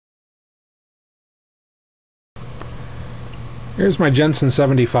Here's my Jensen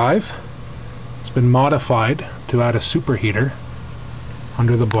 75. It's been modified to add a superheater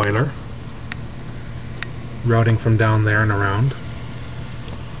under the boiler, routing from down there and around.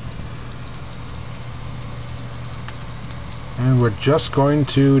 And we're just going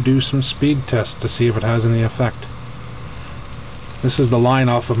to do some speed tests to see if it has any effect. This is the line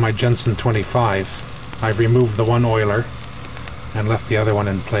off of my Jensen 25. I've removed the one oiler and left the other one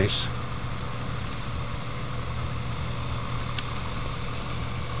in place.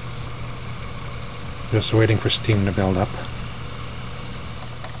 Just waiting for steam to build up.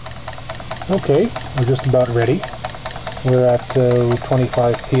 Okay, we're just about ready. We're at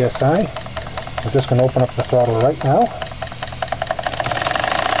 25 psi. We're just going to open up the throttle right now.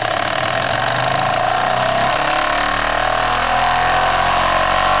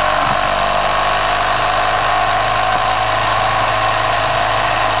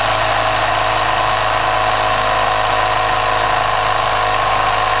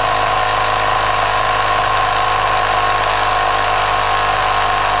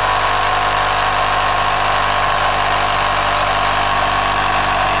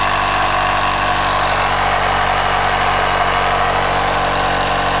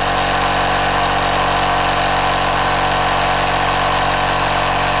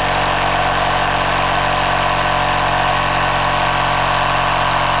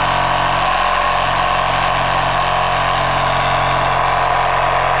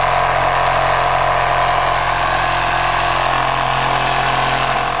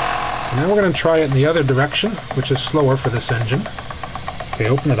 Now we're going to try it in the other direction, which is slower for this engine. Okay,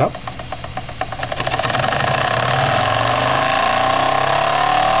 open it up.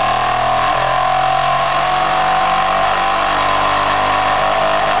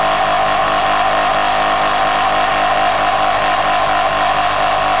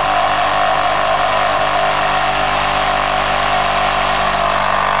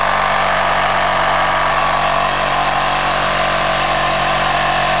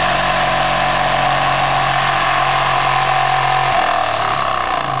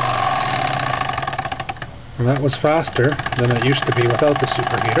 And that was faster than it used to be without the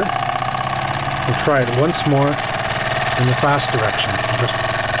superheater. We'll try it once more in the fast direction. Just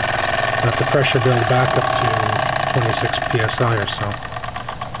let the pressure build back up to 26 psi or so.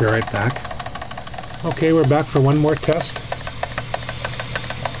 Be right back. Okay, we're back for one more test.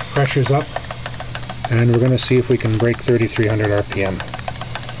 Pressure's up, and we're going to see if we can break 3,300 RPM.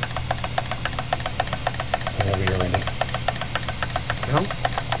 Whenever you're ready. Go.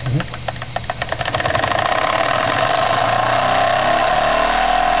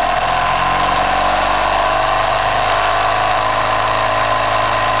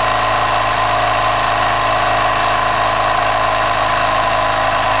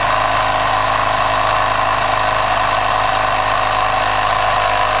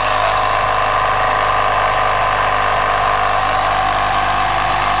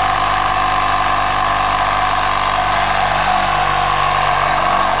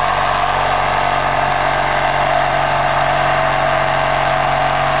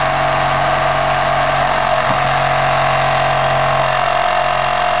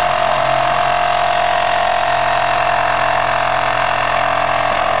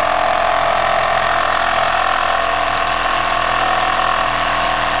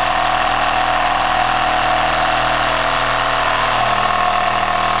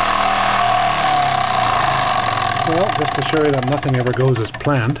 Well, just to show you that nothing ever goes as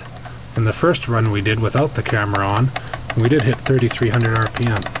planned, in the first run we did without the camera on, we did hit 3,300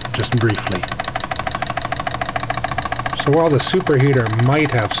 RPM, just briefly. So while the superheater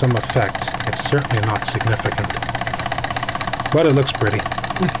might have some effect, it's certainly not significant. But it looks pretty.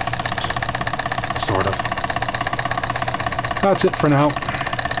 Sort of. That's it for now.